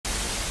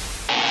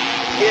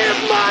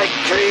my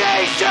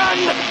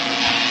creation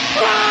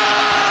live!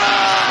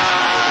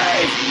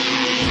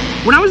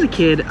 When I was a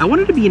kid, I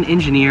wanted to be an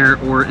engineer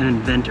or an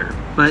inventor,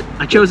 but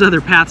I chose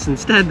other paths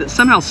instead that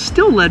somehow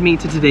still led me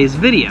to today's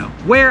video,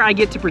 where I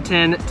get to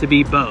pretend to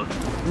be both,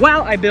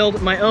 while I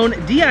build my own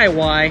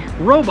DIY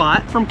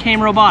robot from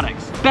Kame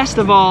Robotics. Best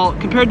of all,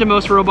 compared to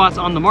most robots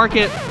on the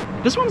market,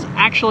 this one's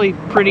actually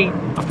pretty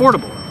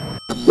affordable.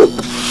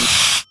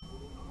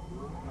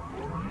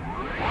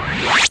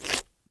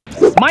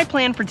 My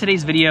plan for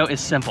today's video is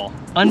simple.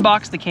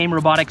 Unbox the Kame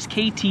Robotics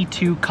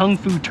KT2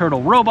 KungFu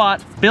Turtle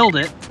robot, build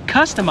it,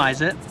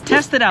 customize it,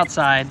 test it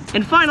outside,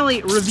 and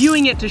finally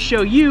reviewing it to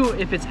show you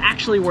if it's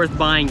actually worth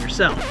buying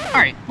yourself.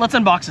 All right, let's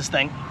unbox this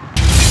thing.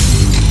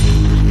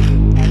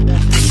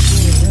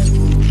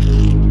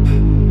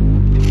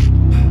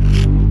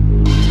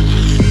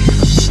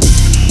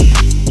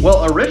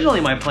 Well,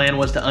 originally my plan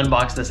was to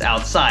unbox this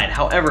outside.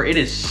 However, it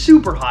is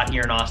super hot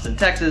here in Austin,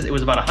 Texas. It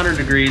was about 100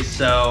 degrees,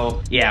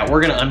 so yeah,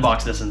 we're gonna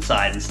unbox this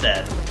inside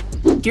instead.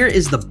 Here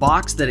is the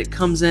box that it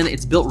comes in.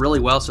 It's built really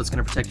well, so it's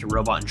gonna protect your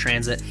robot in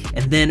transit.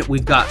 And then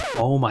we've got,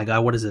 oh my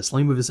God, what is this? Let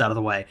me move this out of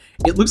the way.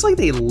 It looks like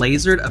they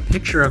lasered a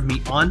picture of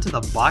me onto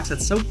the box.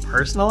 That's so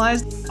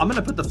personalized. I'm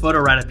gonna put the photo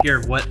right up here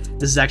of what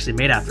this is actually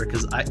made after,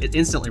 because it's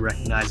instantly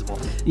recognizable.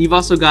 You've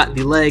also got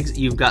the legs,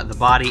 you've got the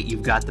body,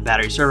 you've got the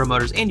battery servo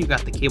motors, and you've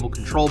got the cable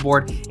control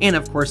board. And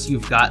of course,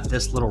 you've got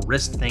this little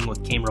wrist thing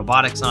with Kame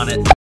Robotics on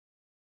it.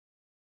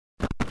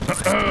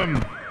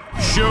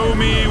 Show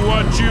me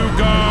what you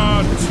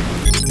got!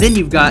 Then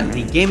you've got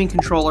the gaming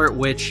controller,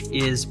 which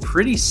is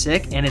pretty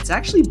sick, and it's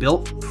actually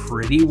built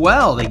pretty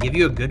well. They give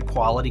you a good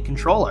quality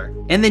controller.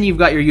 And then you've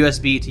got your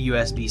USB to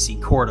USB-C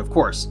cord, of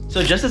course.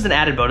 So just as an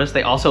added bonus,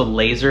 they also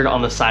lasered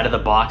on the side of the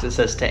box. It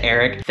says, "To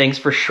Eric, thanks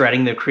for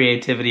shredding the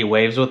creativity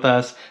waves with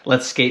us.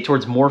 Let's skate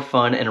towards more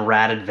fun and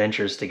rad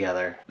adventures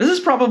together." This is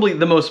probably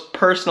the most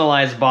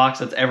personalized box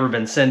that's ever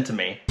been sent to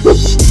me.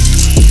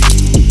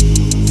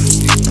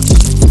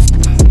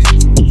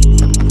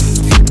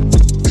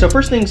 So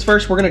first things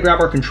first, we're gonna grab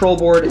our control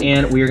board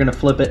and we are gonna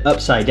flip it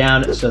upside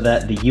down so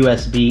that the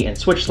USB and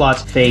switch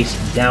slots face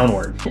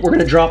downward. We're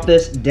gonna drop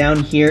this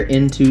down here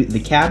into the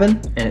cabin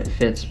and it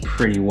fits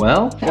pretty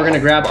well. We're gonna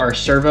grab our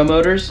servo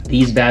motors,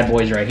 these bad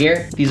boys right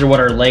here. These are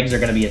what our legs are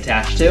gonna be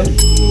attached to.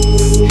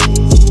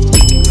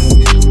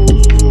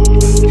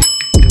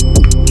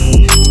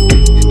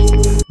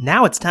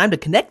 Now it's time to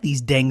connect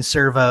these dang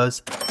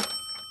servos.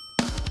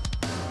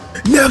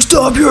 Next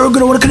up, you're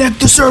gonna wanna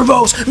connect the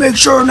servos. Make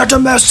sure not to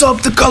mess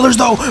up the colors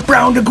though.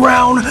 Brown to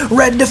ground,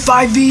 red to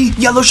 5V,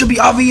 yellow should be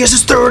obvious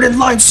as third in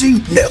line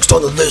C. Next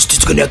on the list is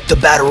to connect the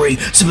battery.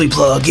 Simply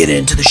plug it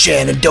into the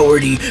Shannon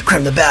Doherty,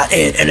 cram the bat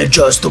in and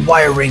adjust the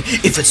wiring.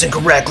 If it's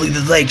incorrectly,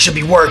 the leg should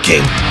be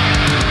working.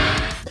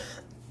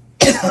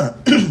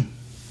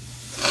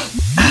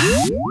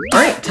 All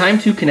right, time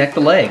to connect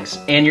the legs.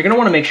 And you're gonna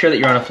wanna make sure that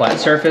you're on a flat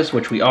surface,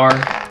 which we are.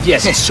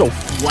 Yes, it's so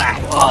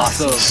flat.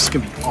 Awesome. This is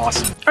gonna be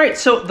awesome. All right,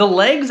 so the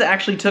legs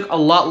actually took a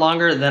lot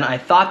longer than I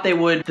thought they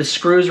would. The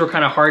screws were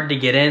kind of hard to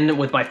get in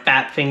with my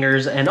fat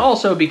fingers, and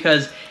also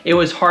because it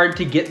was hard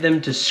to get them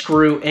to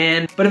screw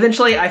in. But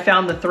eventually I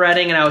found the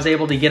threading and I was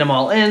able to get them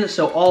all in,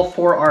 so all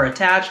four are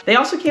attached. They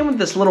also came with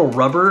this little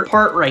rubber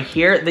part right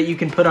here that you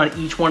can put on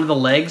each one of the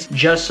legs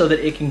just so that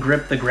it can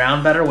grip the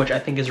ground better, which I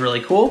think is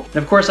really cool. And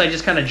of course, I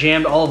just kind of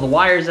jammed all of the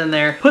wires in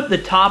there, put the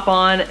top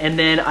on, and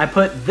then I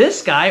put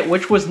this guy,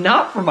 which was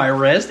not for my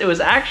wrist. It was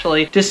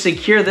actually to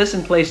secure this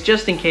in place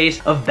just in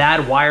case of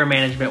bad wire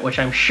management, which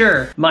I'm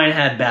sure mine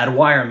had bad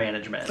wire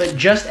management. But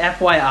just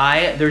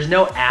FYI, there's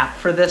no app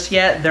for this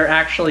yet. They're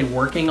actually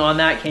working on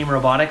that, Kame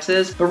Robotics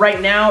is. But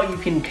right now you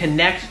can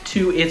connect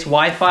to its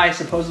Wi-Fi.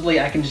 Supposedly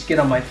I can just get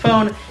on my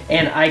phone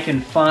and I can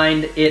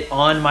find it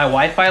on my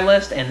Wi-Fi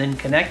list and then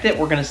connect it.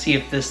 We're gonna see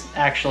if this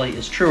actually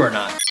is true or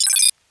not.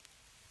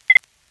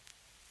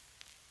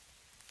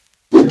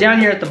 Down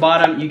here at the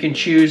bottom, you can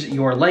choose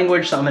your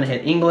language. So I'm gonna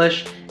hit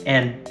English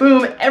and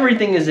boom,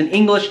 everything is in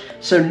English.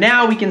 So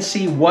now we can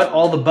see what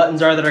all the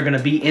buttons are that are gonna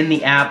be in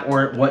the app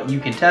or what you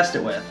can test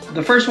it with.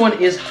 The first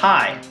one is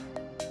hi.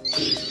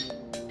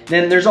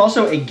 Then there's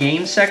also a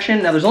game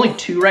section. Now there's only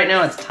two right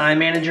now. It's Time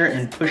Manager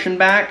and Push and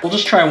Back. We'll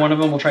just try one of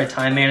them. We'll try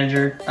Time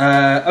Manager.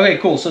 Okay,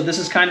 cool. So this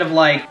is kind of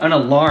like an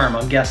alarm,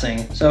 I'm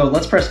guessing. So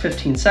let's press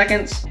 15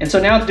 seconds. And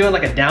so now it's doing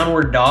like a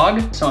downward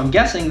dog. So I'm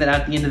guessing that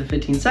at the end of the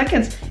 15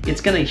 seconds,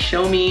 it's gonna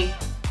show me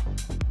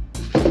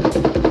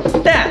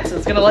that. So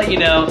it's gonna let you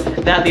know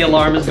that the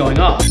alarm is going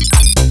off.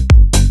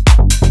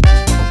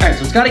 All right,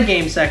 so it's got a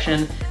game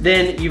section.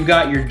 Then you've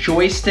got your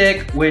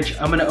joystick, which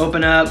I'm gonna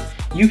open up.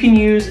 You can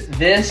use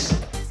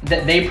this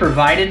that they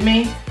provided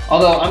me,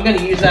 although I'm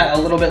gonna use that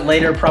a little bit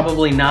later,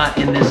 probably not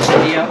in this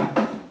video.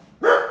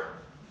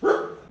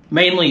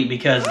 Mainly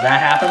because that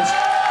happens.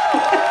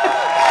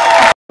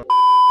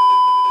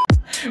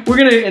 We're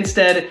gonna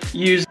instead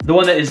use the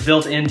one that is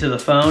built into the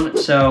phone.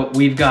 So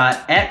we've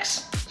got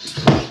X,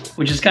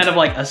 which is kind of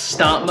like a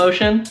stomp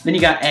motion. Then you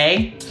got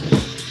A,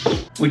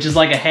 which is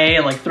like a hey,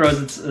 it like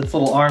throws its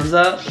little arms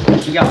up.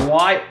 You got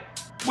Y,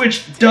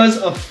 which does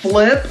a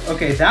flip.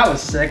 Okay, that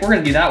was sick. We're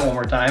gonna do that one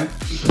more time.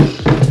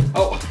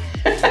 Oh,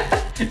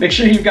 make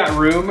sure you've got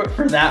room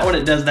for that one.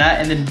 It does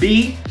that. And then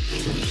B,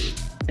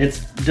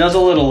 it does a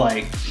little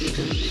like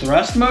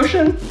thrust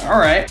motion. All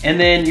right. And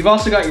then you've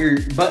also got your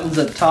buttons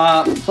up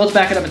top. So let's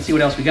back it up and see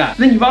what else we got.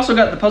 Then you've also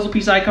got the puzzle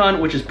piece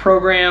icon, which is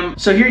program.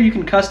 So here you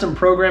can custom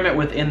program it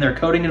within their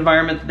coding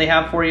environment that they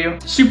have for you.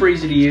 Super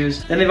easy to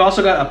use. Then they've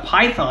also got a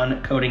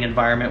Python coding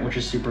environment, which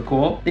is super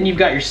cool. Then you've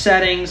got your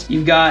settings.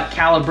 You've got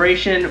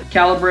calibration,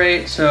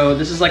 calibrate. So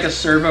this is like a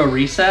servo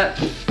reset.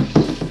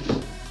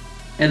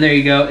 And there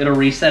you go. It'll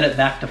reset it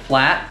back to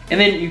flat.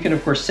 And then you can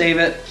of course save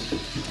it.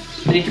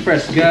 Then you can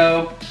press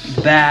go,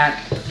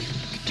 back,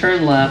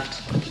 turn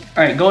left.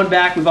 All right, going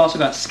back, we've also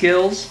got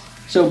skills.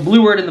 So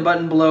blue word in the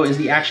button below is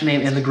the action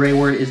name and the gray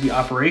word is the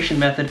operation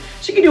method.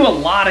 So you can do a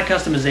lot of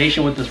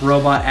customization with this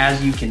robot,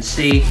 as you can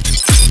see.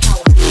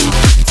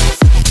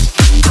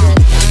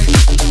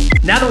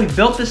 Now that we've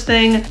built this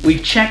thing,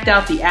 we've checked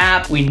out the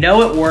app, we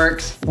know it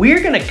works,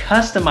 we're gonna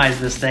customize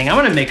this thing. I'm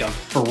gonna make a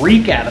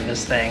freak out of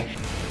this thing.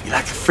 You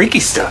like the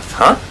freaky stuff,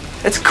 huh?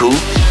 That's cool.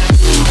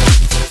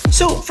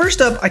 So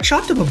first up, I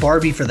chopped up a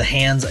Barbie for the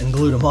hands and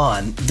glued them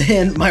on.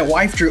 Then my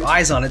wife drew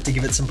eyes on it to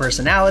give it some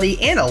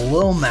personality and a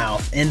little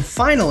mouth. And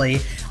finally,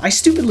 I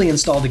stupidly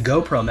installed a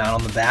GoPro mount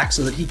on the back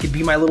so that he could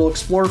be my little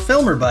explorer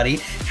filmer buddy.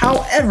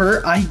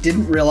 However, I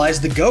didn't realize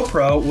the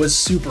GoPro was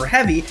super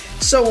heavy,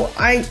 so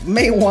I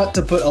may want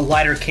to put a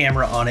lighter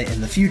camera on it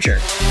in the future.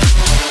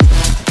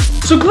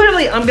 So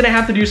clearly I'm gonna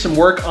have to do some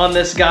work on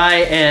this guy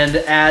and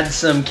add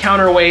some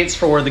counterweights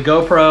for the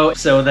GoPro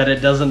so that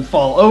it doesn't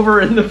fall over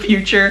in the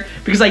future,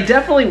 because I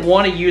definitely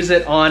want to use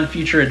it on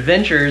future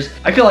adventures.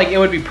 I feel like it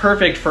would be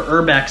perfect for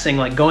urbexing,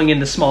 like going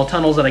into small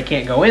tunnels that I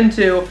can't go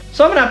into.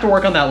 So I'm gonna have to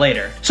work on that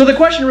later. So the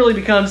question really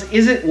becomes,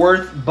 is it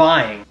worth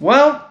buying?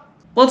 Well,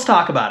 let's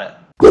talk about it.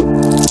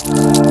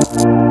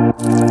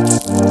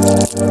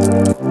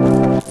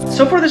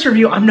 So for this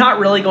review, I'm not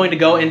really going to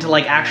go into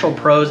like actual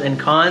pros and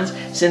cons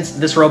since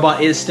this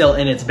robot is still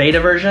in its beta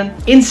version.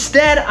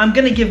 Instead, I'm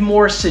gonna give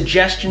more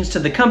suggestions to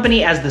the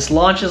company as this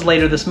launches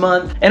later this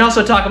month, and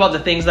also talk about the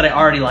things that I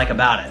already like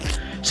about it.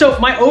 So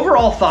my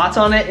overall thoughts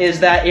on it is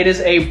that it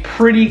is a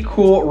pretty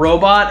cool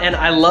robot, and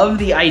I love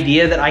the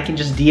idea that I can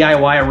just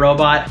DIY a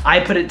robot. I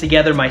put it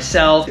together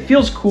myself. It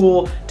feels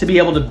cool to be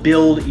able to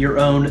build your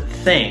own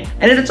thing.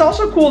 And it's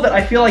also cool that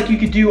I feel like you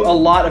could do a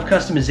lot of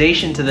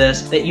customization to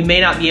this that you may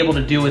not be able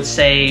to do with,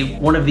 say,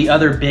 one of the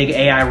other big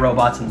AI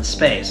robots in the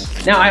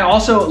space. Now, I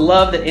also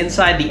love that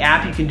inside the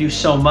app you can do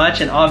so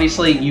much, and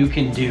obviously you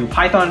can do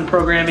Python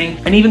programming,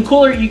 and even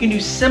cooler, you can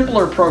do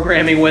simpler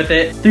programming with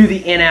it through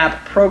the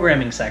in-app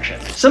programming section.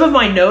 Some of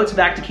my notes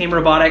back to Kame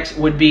Robotics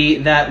would be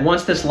that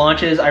once this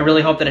launches, I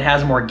really hope that it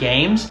has more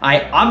games.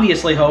 I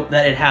obviously hope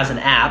that it has an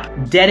app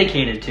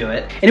dedicated to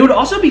it. And it would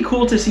also be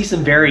cool to see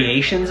some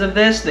variations of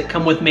this that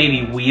come with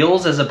maybe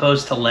wheels as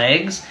opposed to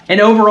legs.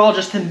 And overall,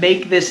 just to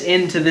make this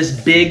into this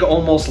big,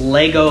 almost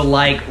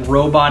Lego-like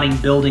roboting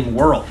building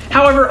world.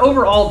 However,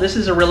 overall, this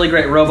is a really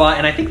great robot,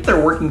 and I think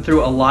they're working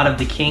through a lot of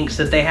the kinks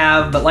that they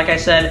have. But like I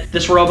said,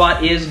 this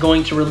robot is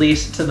going to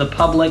release to the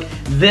public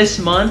this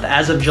month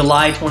as of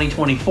July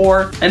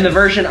 2024. And the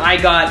version I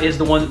got is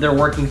the one that they're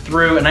working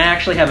through, and I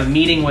actually have a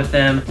meeting with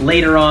them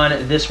later on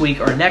this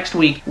week or next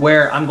week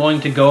where I'm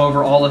going to go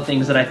over all the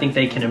things that I think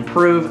they can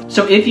improve.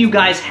 So if you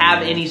guys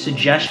have any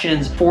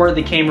suggestions for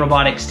the Kame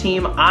Robotics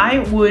team, I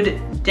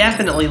would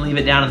definitely leave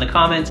it down in the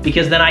comments,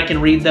 because then I can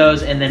read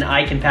those and then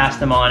I can pass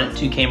them on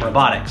to Kame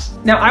Robotics.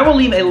 Now, I will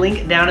leave a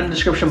link down in the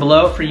description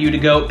below for you to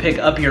go pick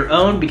up your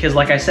own, because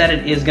like I said,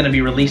 it is gonna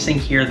be releasing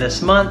here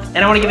this month. And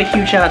I wanna give a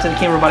huge shout out to the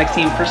Kame Robotics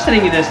team for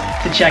sending me this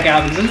to check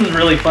out, because this was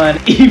really fun,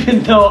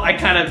 even though I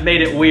kind of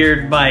made it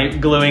weird by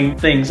gluing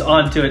things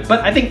onto it.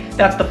 But I think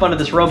that's the fun of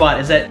this robot,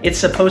 is that it's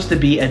supposed to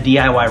be a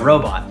DIY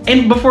robot.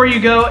 And before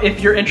you go,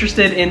 if you're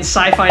interested in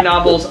sci-fi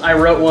novels, I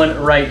wrote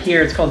one right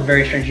here. It's called The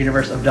Very Strange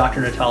Universe of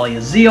Dr.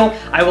 Natalia Zeal.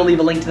 I will leave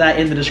a link to that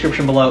in the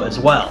description below as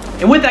well.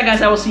 And with that,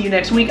 guys, I will see you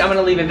next week. I'm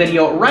gonna leave a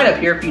video right up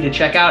here for you to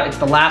check out. It's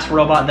the last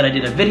robot that I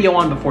did a video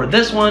on before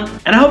this one.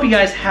 And I hope you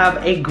guys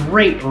have a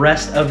great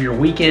rest of your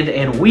weekend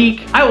and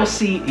week. I will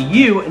see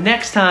you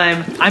next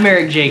time. I'm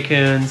Eric J.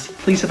 Coons.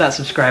 Please hit that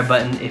subscribe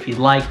button if you'd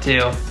like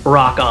to.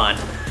 Rock on.